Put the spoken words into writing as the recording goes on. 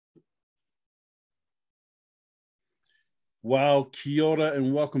Well, kia ora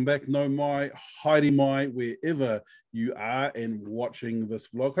and welcome back, no mai, haere mai, wherever you are and watching this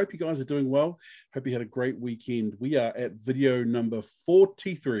vlog. Hope you guys are doing well. Hope you had a great weekend. We are at video number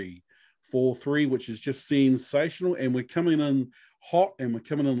 43, which is just sensational. And we're coming in hot and we're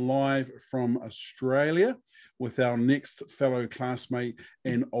coming in live from Australia with our next fellow classmate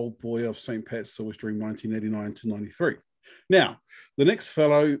and old boy of St. Pat's Silver Stream 1989 to 93. Now, the next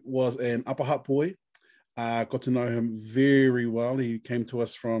fellow was an Upper Hutt boy. Got to know him very well. He came to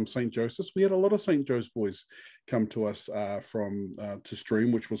us from St. Joseph's. We had a lot of St. Joe's boys come to us to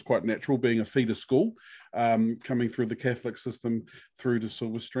stream, which was quite natural, being a feeder school, coming through the Catholic system through to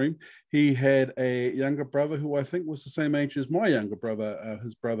Silverstream. He had a younger brother who I think was the same age as my younger brother,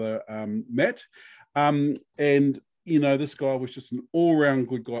 his brother Matt. And, you know, this guy was just an all-round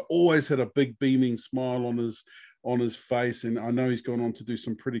good guy, always had a big beaming smile on his face, and I know he's gone on to do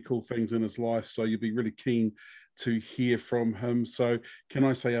some pretty cool things in his life, so you'll be really keen to hear from him. So can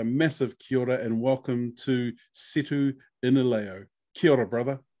I say a massive kia ora and welcome to Setu Ineleo. Kia ora,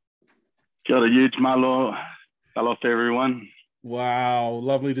 brother. Kia ora, huge malo. Hello to everyone. Wow,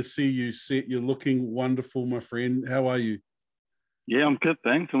 lovely to see you, Set. You're looking wonderful, my friend. How are you? Yeah, I'm good,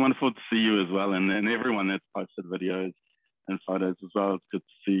 thanks. And wonderful to see you as well, and everyone that's posted videos and photos as well. It's good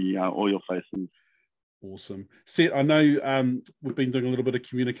to see all your faces. Awesome. Set, I know we've been doing a little bit of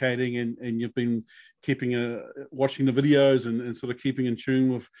communicating and you've been keeping watching the videos and sort of keeping in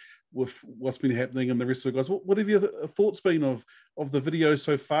tune with what's been happening and the rest of the guys. What have your thoughts been of the videos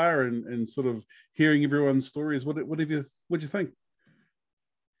so far and sort of hearing everyone's stories? What do you think?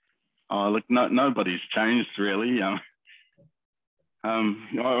 Oh, look, nobody's changed really.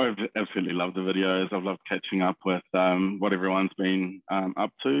 I've absolutely loved the videos. I've loved catching up with what everyone's been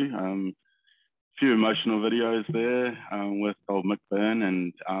up to. Few emotional videos there with old Mick Byrne,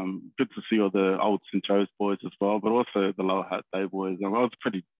 and good to see all the old St. Joe's boys as well, but also the Lower Hutt Day boys. I was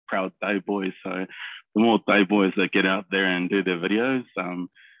pretty proud Day boys, so the more Day boys that get out there and do their videos,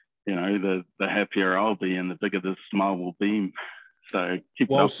 you know, the happier I'll be and the bigger the smile will beam. So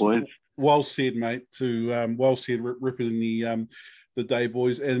keep it up, boys. Well said, mate. Well said, representing the Day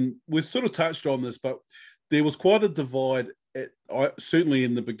boys. And we've sort of touched on this, but there was quite a divide certainly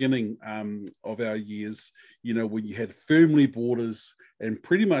in the beginning of our years, you know, when you had firmly boarders and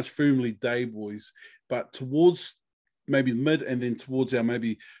pretty much firmly day boys, but towards maybe mid and then towards our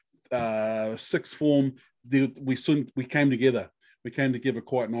maybe sixth form, we came together. We came together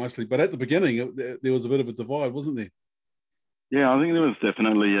quite nicely. But at the beginning, there was a bit of a divide, wasn't there? Yeah, I think there was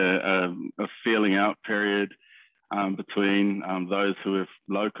definitely a feeling out period between those who were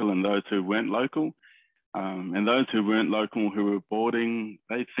local and those who weren't local. And those who weren't local, who were boarding,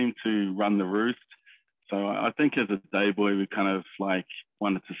 they seemed to run the roost. So I think as a day boy, we kind of like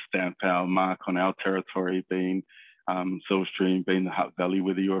wanted to stamp our mark on our territory, being Silverstream, being the Hutt Valley,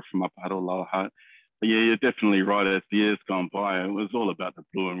 whether you were from Upper Hutt or Lower Hutt. But yeah, you're definitely right. As the years gone by, it was all about the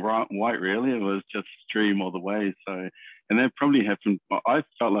blue and white, really. It was just stream all the way. So, and that probably happened, I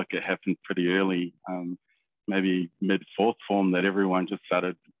felt like it happened pretty early, maybe mid fourth form, that everyone just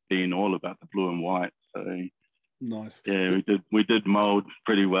started being all about the blue and white. So nice. Yeah, we did mold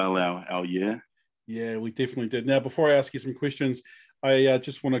pretty well our year. Yeah, we definitely did. Now, before I ask you some questions, I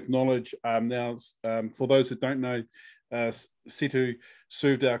just want to acknowledge for those who don't know, Setu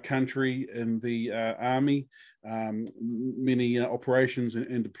served our country in the army, many operations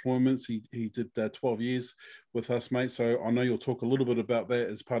and deployments. He did 12 years with us, mate. So I know you'll talk a little bit about that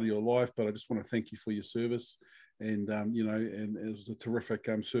as part of your life, but I just want to thank you for your service. And, you know, and it was a terrific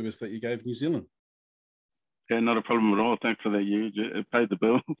service that you gave New Zealand. Yeah, not a problem at all. Thanks for that, Huge. It paid the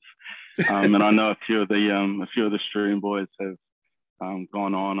bills. And I know a few of the stream boys have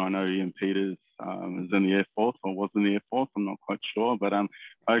gone on. I know Ian Peters is in the Air Force, or was in the Air Force. I'm not quite sure. But I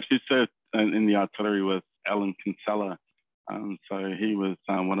actually served in the artillery with Alan Kinsella. So he was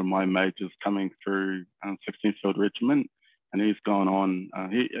one of my majors coming through 16th Field Regiment. And he's gone on.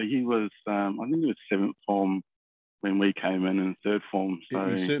 He was, I think he was 7th form when we came in third form.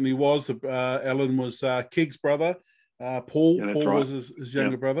 So he certainly was. Alan was Keg's brother. Paul right. was his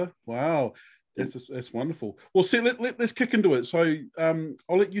younger brother. Wow, that's wonderful. Well, see, let's kick into it. So I'll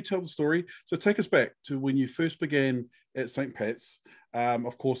let you tell the story. So take us back to when you first began at St. Pat's.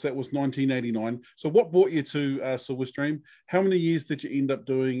 Of course, that was 1989. So what brought you to Silverstream? How many years did you end up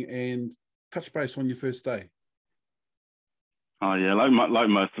doing? And touch base on your first day. Oh yeah, like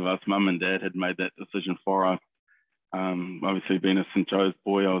most of us, Mum and Dad had made that decision for us. Obviously, being a St. Joe's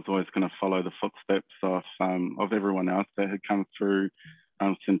boy, I was always going to follow the footsteps of everyone else that had come through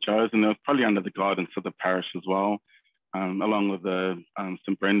St. Joe's, and it was probably under the guidance of the parish as well, along with the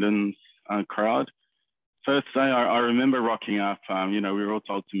St. Brendan's crowd. So first day, I remember rocking up. We were all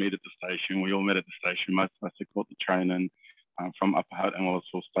told to meet at the station. We all met at the station. Most of us had caught the train and from Upper Hutt and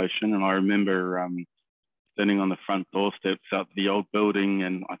Wallsville Station. And I remember standing on the front doorsteps out the old building,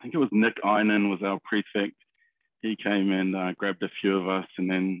 and I think it was Nick Einan was our prefect. He came and grabbed a few of us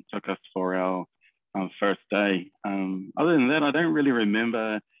and then took us for our first day. Other than that, I don't really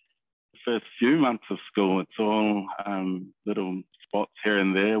remember the first few months of school. It's all little spots here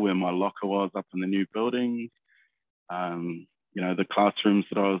and there where my locker was up in the new buildings, the classrooms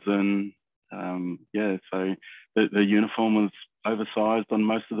that I was in. So the uniform was oversized on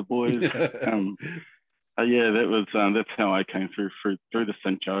most of the boys. That's how I came through the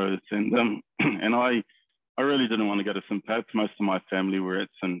St. Joe's, and I really didn't want to go to St. Pat's. Most of my family were at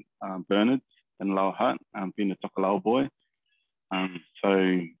St. Bernard's in Lower Hutt, being a Tokelau boy. I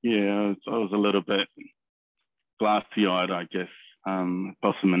was a little bit glassy-eyed, I guess.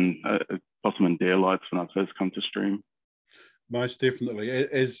 Possum and Dare lights when I first come to Stream. Most definitely,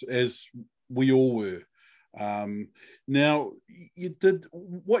 as we all were. Now,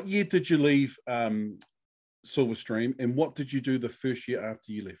 what year did you leave Silverstream, and what did you do the first year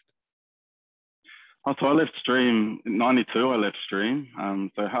after you left? So I left Stream in '92. I left Stream.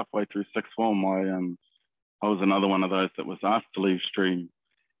 So halfway through sixth form, I was another one of those that was asked to leave Stream.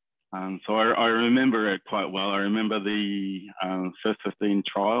 So I remember it quite well. I remember the first 15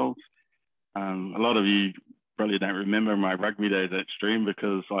 trials. A lot of you probably don't remember my rugby days at Stream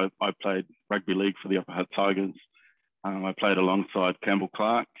because I played rugby league for the Upper Hutt Tigers. I played alongside Campbell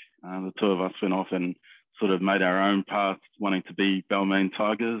Clark. The two of us went off and sort of made our own path, wanting to be Balmain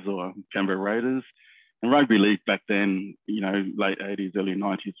Tigers or Canberra Raiders. And rugby league back then, late 80s, early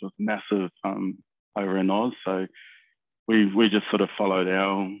 90s was massive over in Oz. So we just sort of followed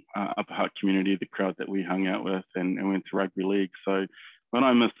our Upper Hutt community, the crowd that we hung out with, and went to rugby league. So when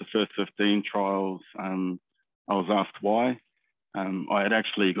I missed the first 15 trials, I was asked why. I had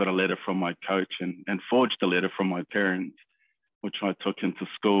actually got a letter from my coach and forged a letter from my parents, which I took into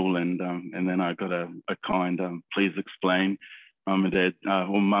school, and then I got a kind please explain.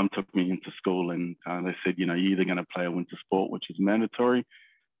 Mum took me into school, and they said, you're either going to play a winter sport, which is mandatory,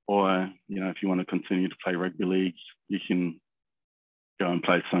 or if you want to continue to play rugby league, you can go and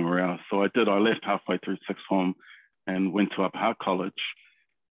play somewhere else. So I did. I left halfway through sixth form and went to Upper Hutt College.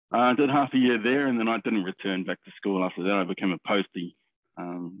 I did half a year there, and then I didn't return back to school after that. I became a postie.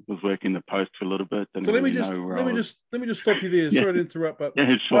 Was working the post for a little bit. So let me just stop you there. Yeah. Sorry to interrupt, but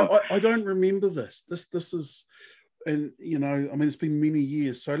yeah, sure. I don't remember this. This is, and it's been many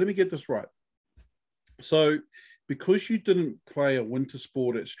years. So let me get this right. So because you didn't play a winter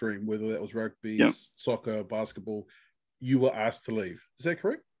sport at Stream, whether that was rugby, soccer, basketball, you were asked to leave. Is that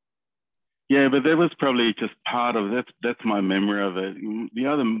correct? Yeah, but that was probably just part of it. That's my memory of it. The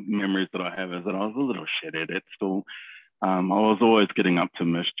other memories that I have is that I was a little shithead at school. I was always getting up to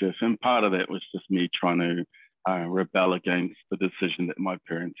mischief, and part of that was just me trying to rebel against the decision that my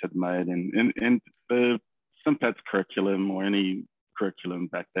parents had made. And the St. Pat's curriculum or any curriculum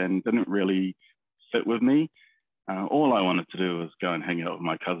back then didn't really fit with me. All I wanted to do was go and hang out with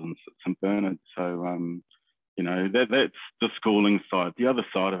my cousins at St. Bernard. So, that's the schooling side. The other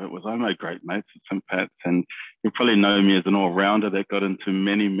side of it was I made great mates at St. Pat's, and you probably know me as an all-rounder that got into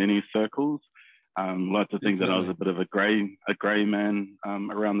many, many circles. Like to think that I was a bit of a grey man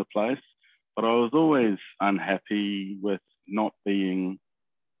around the place, but I was always unhappy with not being,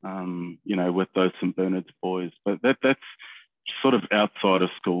 with those St. Bernard's boys. But that's sort of outside of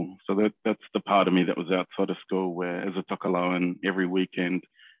school. So that's the part of me that was outside of school, where as a Tokelauan, every weekend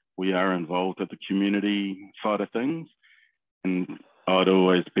we are involved at the community side of things. And I'd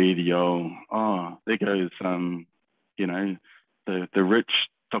always be the old, there goes, the rich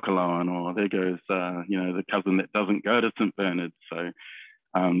Tokelauan, or there goes, the cousin that doesn't go to St. Bernard's. So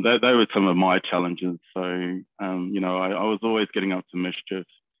they were some of my challenges. So, I was always getting up to mischief,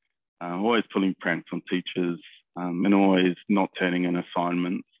 always pulling pranks on teachers, and always not turning in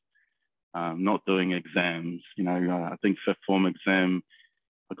assignments, not doing exams. I think fifth form exam,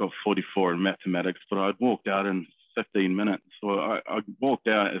 I got 44 in mathematics, but I'd walked out in 15 minutes. So I walked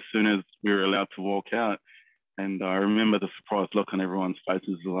out as soon as we were allowed to walk out. And I remember the surprised look on everyone's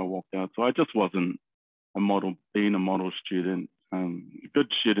faces as I walked out. So I just wasn't being a model student, a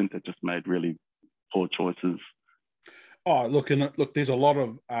good student that just made really poor choices. Oh, look, there's a lot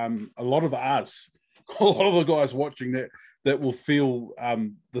of us, a lot of the guys watching that will feel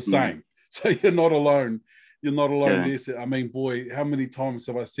the same. So you're not alone. You're not alone there. I mean, boy, how many times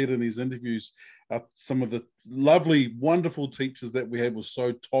have I said in these interviews, some of the lovely, wonderful teachers that we had were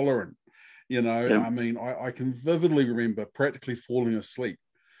so tolerant. I mean, I can vividly remember practically falling asleep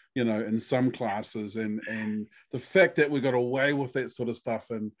you know, in some classes, and the fact that we got away with that sort of stuff,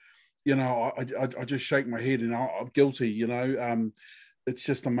 and you know, I just shake my head, and I'm guilty, you know. It's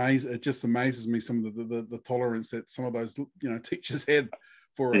just amazing. It just amazes me some of the tolerance that some of those, you know, teachers had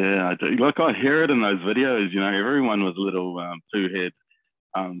for us. Yeah, I do. Like I hear it in those videos. You know, everyone was a little poo head,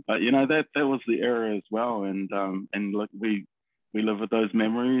 but you know that was the era as well. And look, we live with those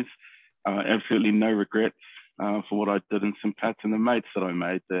memories. Absolutely no regrets for what I did in St. Pat's, and the mates that I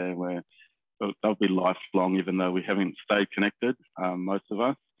made there were they'll be lifelong, even though we haven't stayed connected, most of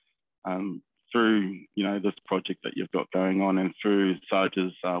us. Through, you know, this project that you've got going on, and through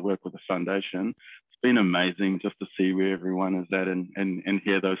Sarge's work with the foundation, it's been amazing just to see where everyone is at, and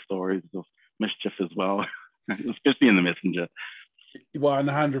hear those stories of mischief as well, especially in the messenger.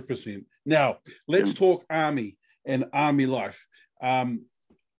 100%. Now let's talk Army and Army life. I'm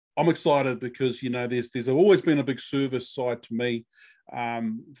excited because, you know, there's always been a big service side to me,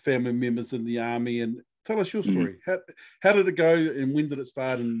 family members in the Army. And tell us your story. How did it go, and when did it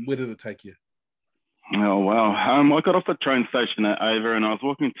start, and where did it take you? Oh, wow. I got off the train station at Ava, and I was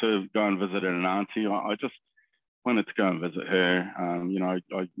walking to go and visit an auntie. I just wanted to go and visit her. You know,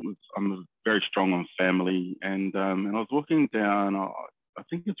 I'm very strong on family, and I was walking down, I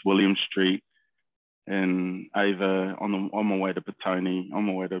think it's William Street in Ava, on my way to Petone, on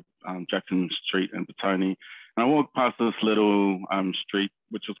my way to Jackson Street in Petone. And I walked past this little street,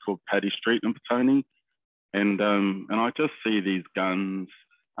 which was called Paddy Street in Petone. And I just see these guns,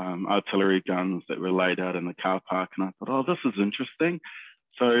 artillery guns that were laid out in the car park. And I thought, oh, this is interesting.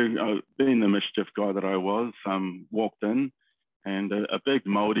 So being the mischief guy that I was, walked in, and a big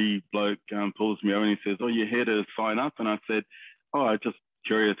mouldy bloke pulls me over and he says, oh, you're here to sign up? And I said, oh, I'm just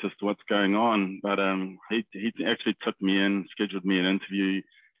curious as to what's going on. But he actually took me in, scheduled me an interview,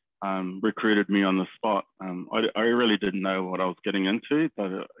 recruited me on the spot. I really didn't know what I was getting into,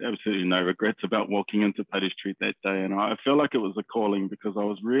 but absolutely no regrets about walking into Paddy Street that day. And I feel like it was a calling, because I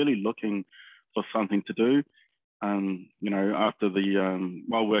was really looking for something to do. You know, after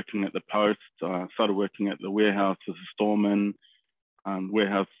while working at the post, I started working at the warehouse as a storeman,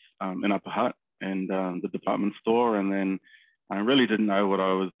 warehouse in Upper Hutt, and the department store. And then I really didn't know what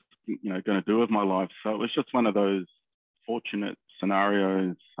I was, you know, going to do with my life. So it was just one of those fortunate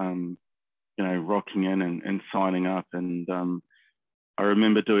scenarios, you know, rocking in and signing up. And I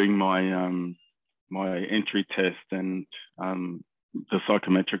remember doing my my entry test, and the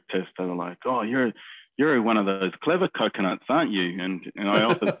psychometric test. They were like, "Oh, you're one of those clever coconuts, aren't you?" And I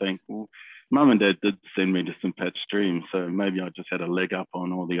often think, well, Mum and Dad did send me to St. Pat's Stream, so maybe I just had a leg up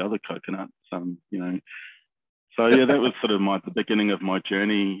on all the other coconuts, you know. So yeah, that was sort of the beginning of my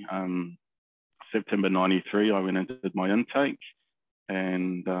journey. September '93, I went and did my intake,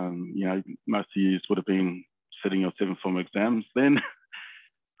 and you know, most of you would have been sitting your 7th form exams then.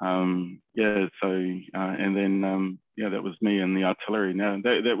 Yeah, so and then yeah, that was me in the artillery. Now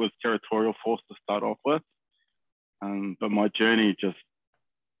that was territorial force to start off with, but my journey just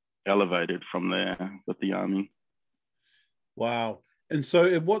elevated from there with the Army. Wow. And so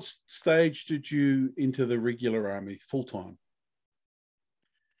at what stage did you enter the regular Army full time?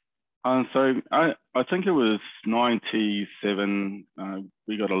 So I think it was 97.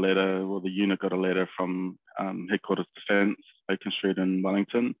 We got a letter, or the unit got a letter from Headquarters Defence, Bacon Street in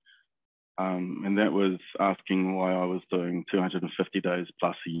Wellington. And that was asking why I was doing 250 days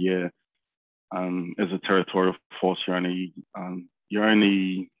plus a year. As a territorial force, you're only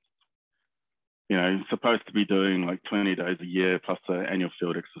you know, supposed to be doing like 20 days a year plus the annual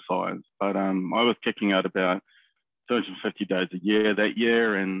field exercise. But I was kicking out about 250 days a year that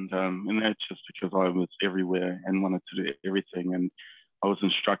year, and that's just because I was everywhere and wanted to do everything. And I was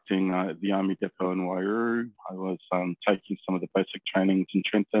instructing the Army Depot in Wairuru. I was taking some of the basic trainings in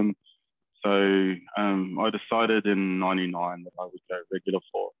Trentham. So I decided in '99 that I would go regular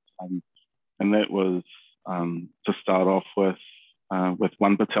force, and that was to start off with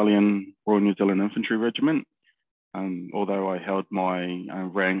 1 Battalion Royal New Zealand Infantry Regiment. Although I held my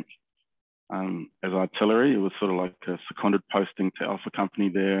rank as artillery, it was sort of like a seconded posting to Alpha Company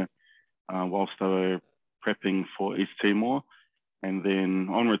there, whilst they were prepping for East Timor. And then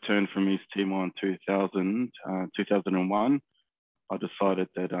on return from East Timor in 2001, I decided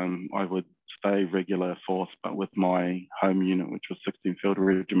that I would stay regular force, but with my home unit, which was 16th Field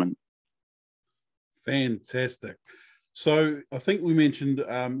Regiment. Fantastic. So I think we mentioned,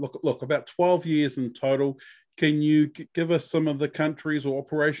 look, about 12 years in total. Can you give us some of the countries or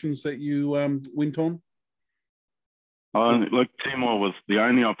operations that you went on? Look, Timor was the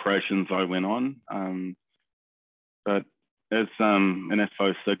only operations I went on. But as an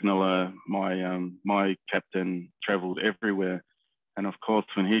FO signaller, my captain travelled everywhere. And of course,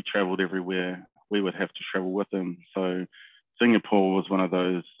 when he traveled everywhere, we would have to travel with him. So Singapore was one of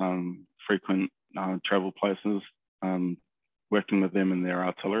those frequent travel places, working with them in their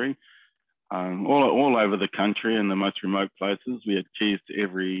artillery. All over the country in the most remote places, we had keys to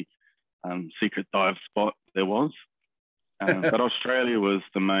every secret dive spot there was. But Australia was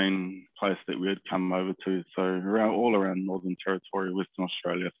the main place that we had come over to. So all around Northern Territory, Western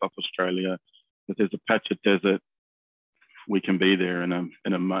Australia, South Australia, if there's a patch of desert, we can be there in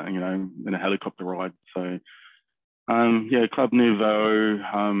a helicopter ride. So Club Nouveau,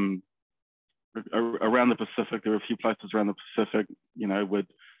 around the Pacific, there were a few places around the Pacific, would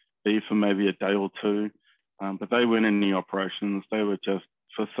be for maybe a day or two, but they weren't in any operations. They were just,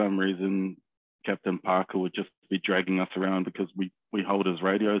 for some reason, Captain Parker would just be dragging us around because we hold his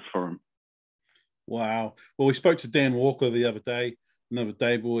radios for him. Wow. Well, we spoke to Dan Walker the other day, another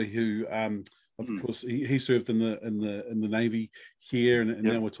day boy who, of course, he served in the Navy here, and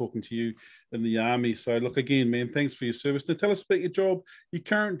now we're talking to you in the Army. So, look, again, man, thanks for your service. Now, tell us about your job, your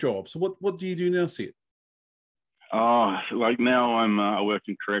current job. So, what do you do now, Set? Oh, like now I work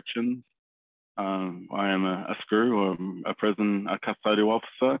in corrections. I am a screw or a custodial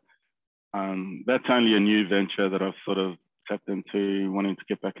officer. That's only a new venture that I've sort of tapped into, wanting to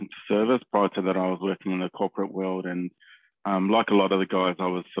get back into service. Prior to that, I was working in the corporate world, and like a lot of the guys, I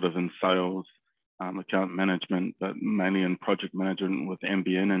was sort of in sales, account management, but mainly in project management with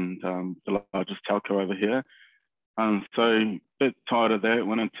NBN and the largest telco over here. So a bit tired of that,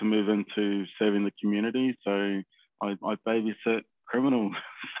 wanted to move into serving the community. So I babysit criminals,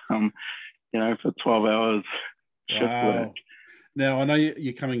 for 12 hours shift work. Now, I know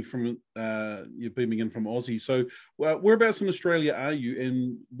you're coming from, you're beaming in from Aussie. So whereabouts in Australia are you,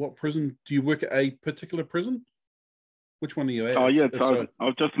 and what prison? Do you work at a particular prison? Which one are you at? Oh, yeah. So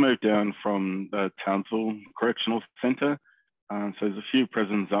I've just moved down from the Townsville Correctional Centre. So there's a few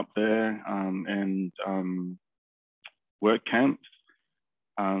prisons up there and work camps.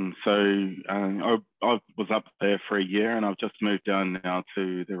 I was up there for a year, and I've just moved down now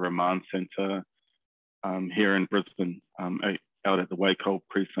to the remand centre here in Brisbane, out at the Waco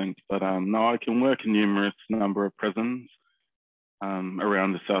precinct. But no, I can work in numerous number of prisons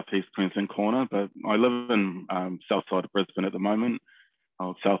around the southeast Queensland corner. But I live in south side of Brisbane at the moment,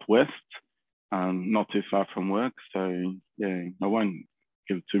 southwest, not too far from work. So yeah, I won't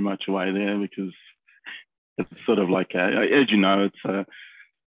give too much away there because it's sort of like, as you know, it's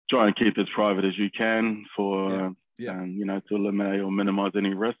try and keep as private as you can for, to eliminate or minimize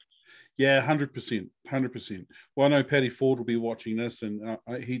any risks. Yeah, 100%, 100%. Well, I know Paddy Ford will be watching this, and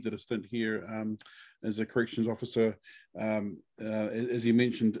he did a stint here as a corrections officer, as he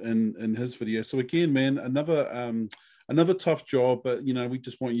mentioned in his video. So again, man, another tough job, but we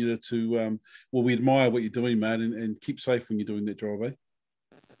just want you to we admire what you're doing, man, and keep safe when you're doing that job, eh?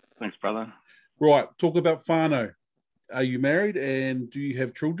 Thanks, brother. Right, talk about whānau. Are you married, and do you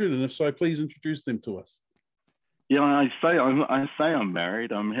have children? And if so, please introduce them to us. Yeah, I say I'm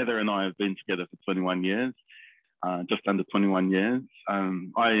married. Heather and I have been together for 21 years, just under 21 years.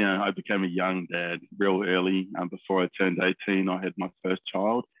 I became a young dad real early. Before I turned 18, I had my first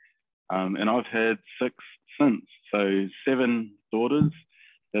child, and I've had 6 since. So 7 daughters.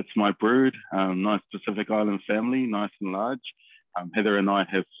 That's my brood. Nice Pacific Island family, nice and large. Heather and I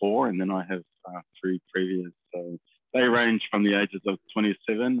have 4, and then I have 3 previous. So they range from the ages of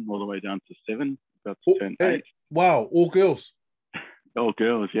 27 all the way down to 7, about to turn 8. Wow, all girls. All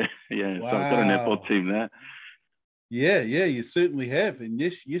girls, yeah. Wow. So I've got a netball team there. Yeah, you certainly have. And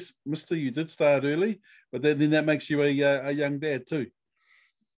yes, mister, you did start early, but then that makes you a young dad too.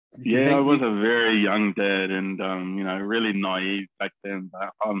 I was a very young dad and, really naive back then.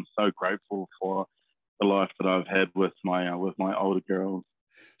 But I'm so grateful for the life that I've had with my older girls.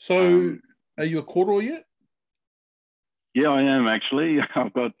 So are you a koroi yet? Yeah, I am actually.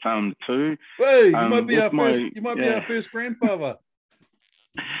 I've got 2. Hey, you might be our first. You might be our first grandfather.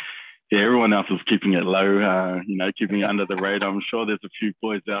 Yeah, everyone else is keeping it low. Keeping it under the radar. I'm sure there's a few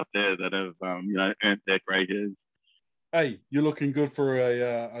boys out there that have, earned their grey hairs. Hey, you're looking good for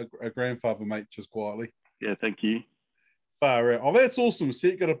a grandfather, mate. Just quietly. Yeah, thank you. Far out. Oh, that's awesome. So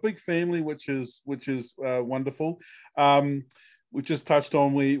you've got a big family, which is wonderful. We just touched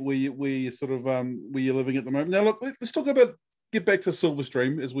on where you're living at the moment. Now, look, let's get back to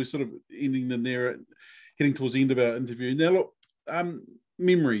Silverstream as we're sort of ending heading towards the end of our interview. Now, look,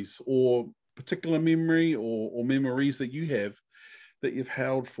 memories or particular memory or memories that you have that you've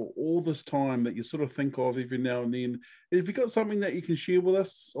held for all this time that you sort of think of every now and then. Have you got something that you can share with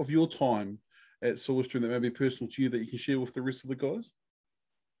us of your time at Silverstream that may be personal to you that you can share with the rest of the guys?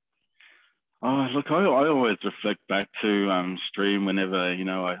 Oh, look, I always reflect back to stream whenever, you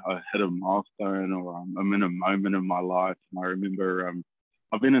know, I hit a milestone or I'm in a moment in my life. And I remember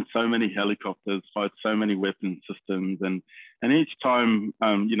I've been in so many helicopters, fight so many weapon systems, and each time,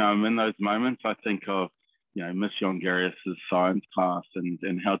 you know, I'm in those moments, I think of, you know, Miss Yongarius's science class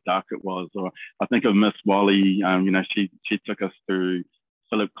and how dark it was. Or I think of Miss Wally, you know, she took us through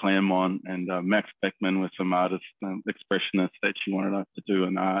Philip Claremont and Max Beckman with some artist expressionists that she wanted us to do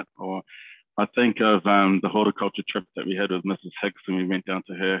in art. Or I think of the horticulture trip that we had with Mrs. Hicks, and we went down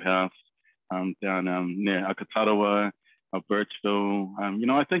to her house down near Akatarawa, Birchville. You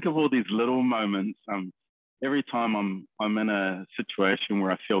know, I think of all these little moments. Every time I'm in a situation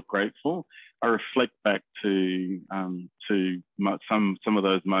where I feel grateful, I reflect back to some of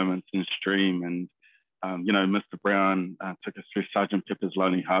those moments in stream. And you know, Mr. Brown took us through Sergeant Pepper's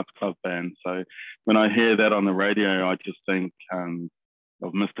Lonely Hearts Club Band. So when I hear that on the radio, I just think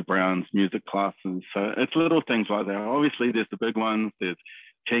of Mr. Brown's music classes. So it's little things like that. Obviously, there's the big ones. There's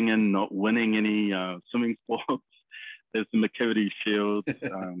Kingan not winning any swimming sports. There's the McKivity Shield.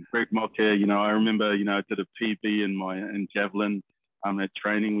 Greg Mocker, you know, I remember, you know, I did a PB in javelin. At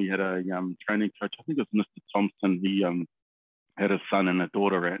training, we had a training coach. I think it was Mr. Thompson. He had a son and a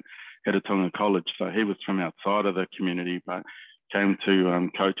daughter at Hetatonga College. So he was from outside of the community, but came to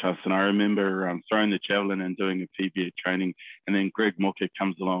coach us. And I remember throwing the javelin and doing a PB at training. And then Greg Mocker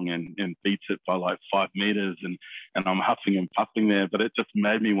comes along and beats it by like 5 meters. And I'm huffing and puffing there, but it just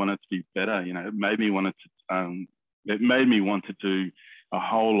made me want it to be better. You know, it made me want to do a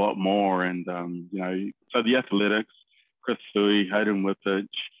whole lot more. And, you know, so the athletics, Chris Fui, Hayden Whippich,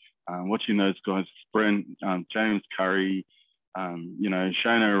 watching those guys sprint, James Curry, you know,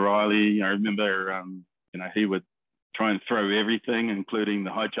 Shane O'Reilly. I remember, you know, he would try and throw everything, including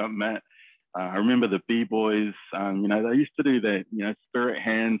the high jump mat. I remember the B-boys, you know, they used to do that, you know, spirit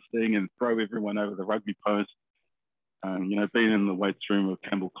hands thing and throw everyone over the rugby post. You know, being in the weights room with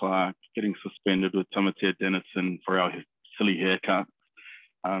Campbell Clark, getting suspended with Tamatea Dennison for our silly haircuts,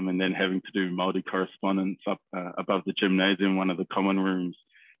 and then having to do Māori correspondence up above the gymnasium, one of the common rooms.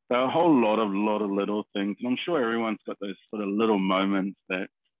 So a whole lot of little things. And I'm sure everyone's got those sort of little moments that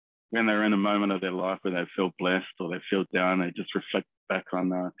when they're in a moment of their life where they feel blessed or they feel down, they just reflect back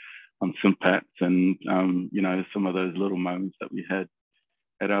on Simpats and, you know, some of those little moments that we had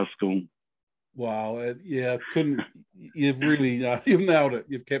at our school. Wow, yeah, you've really you've nailed it.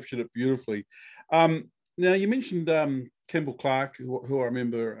 You've captured it beautifully. Now you mentioned Campbell Clark, who I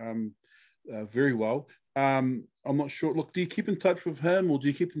remember very well. I'm not sure. Look, do you keep in touch with him, or do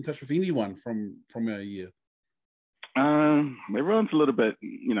you keep in touch with anyone from our year? Everyone's a little bit,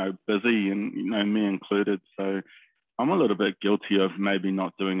 you know, busy, and you know, me included. So I'm a little bit guilty of maybe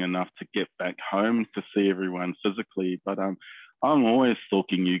not doing enough to get back home to see everyone physically. But I'm always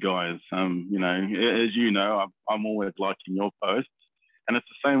stalking you guys. You know, as you know, I'm always liking your posts, and it's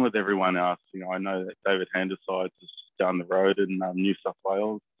the same with everyone else. You know, I know that David Handersides is down the road in New South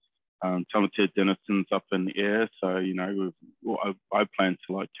Wales. Tamatea Dennison's up in the air, so you know, I plan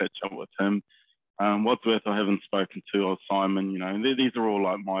to like catch up with him. Wadsworth I haven't spoken to, or Simon. You know, these are all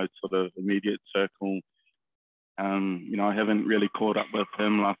like my sort of immediate circle. You know, I haven't really caught up with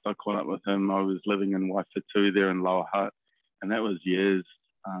him. Last I caught up with him, I was living in Waifatu there in Lower Hutt, and that was years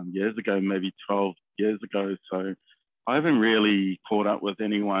ago, maybe 12 years ago. So I haven't really caught up with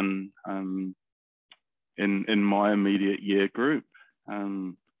anyone in my immediate year group.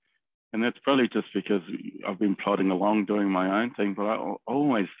 And that's probably just because I've been plodding along doing my own thing, but I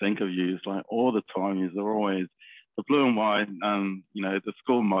always think of you like all the time. You're always the blue and white, you know, the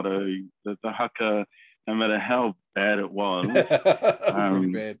school motto, the haka, no matter how bad it was.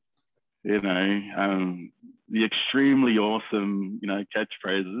 Pretty bad. You know, the extremely awesome, you know,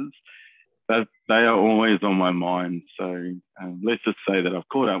 catchphrases, that they are always on my mind. So let's just say that I've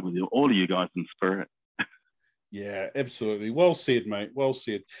caught up with all of you guys in spirit. Yeah, absolutely. Well said, mate. Well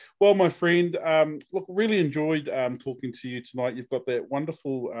said. Well, my friend, look, really enjoyed talking to you tonight. You've got that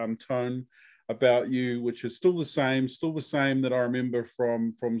wonderful tone about you, which is still the same that I remember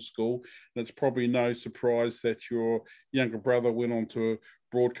from school. And it's probably no surprise that your younger brother went on to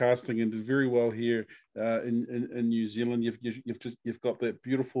broadcasting and did very well here in New Zealand. You've got that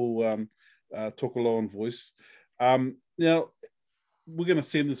beautiful Tokoloan voice. Now, we're going to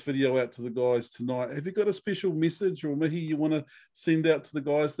send this video out to the guys tonight. Have you got a special message or Mihi you want to send out to the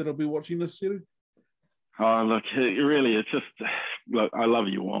guys that'll be watching this, Setu? Oh, look, really, it's just, look, I love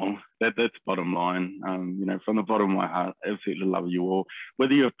you all. That's bottom line. You know, from the bottom of my heart, I absolutely love you all.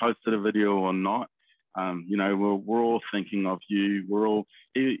 Whether you've posted a video or not, You know, we're all thinking of you. We're all,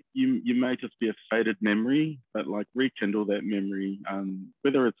 you may just be a faded memory, but like rekindle that memory,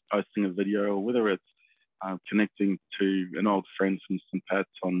 whether it's posting a video or whether it's connecting to an old friend from St. Pat's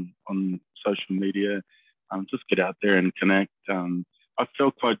on social media. Just get out there and connect. I've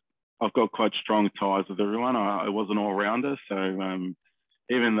got quite strong ties with everyone. I was an all-rounder, so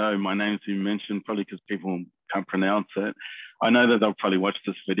even though my name's been mentioned, probably because people can't pronounce it, I know that they'll probably watch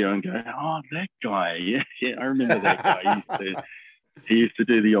this video and go, "Oh, that guy, yeah, I remember that guy. He used to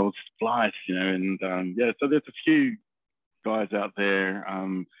do the old splice, you know." And yeah, so there's a few guys out there.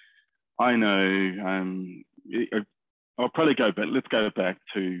 I know. I'll probably go, but let's go back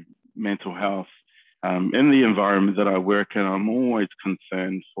to mental health. In the environment that I work in, I'm always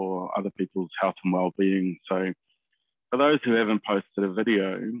concerned for other people's health and well-being. So for those who haven't posted a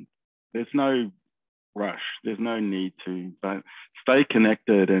video, there's no rush. There's no need to, but stay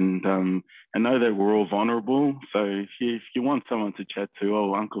connected and know that we're all vulnerable. So if you want someone to chat to,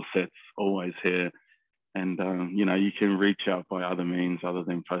 oh, Uncle Set's always here. And, you know, you can reach out by other means other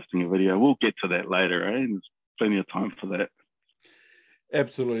than posting a video. We'll get to that later, eh? There's plenty of time for that.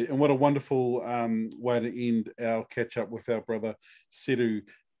 Absolutely. And what a wonderful way to end our catch up with our brother, Setu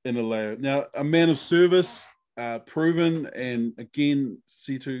Ineleo. Now, a man of service, proven. And again,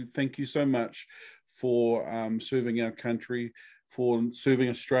 Setu, thank you so much for serving our country, for serving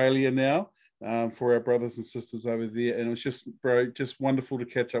Australia now, for our brothers and sisters over there. And it was just, bro, just wonderful to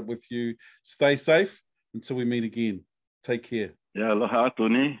catch up with you. Stay safe until we meet again. Take care. Yeah, aloha,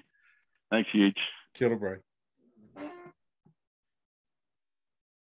 Tony. Thanks, huge. Kia ora, bro.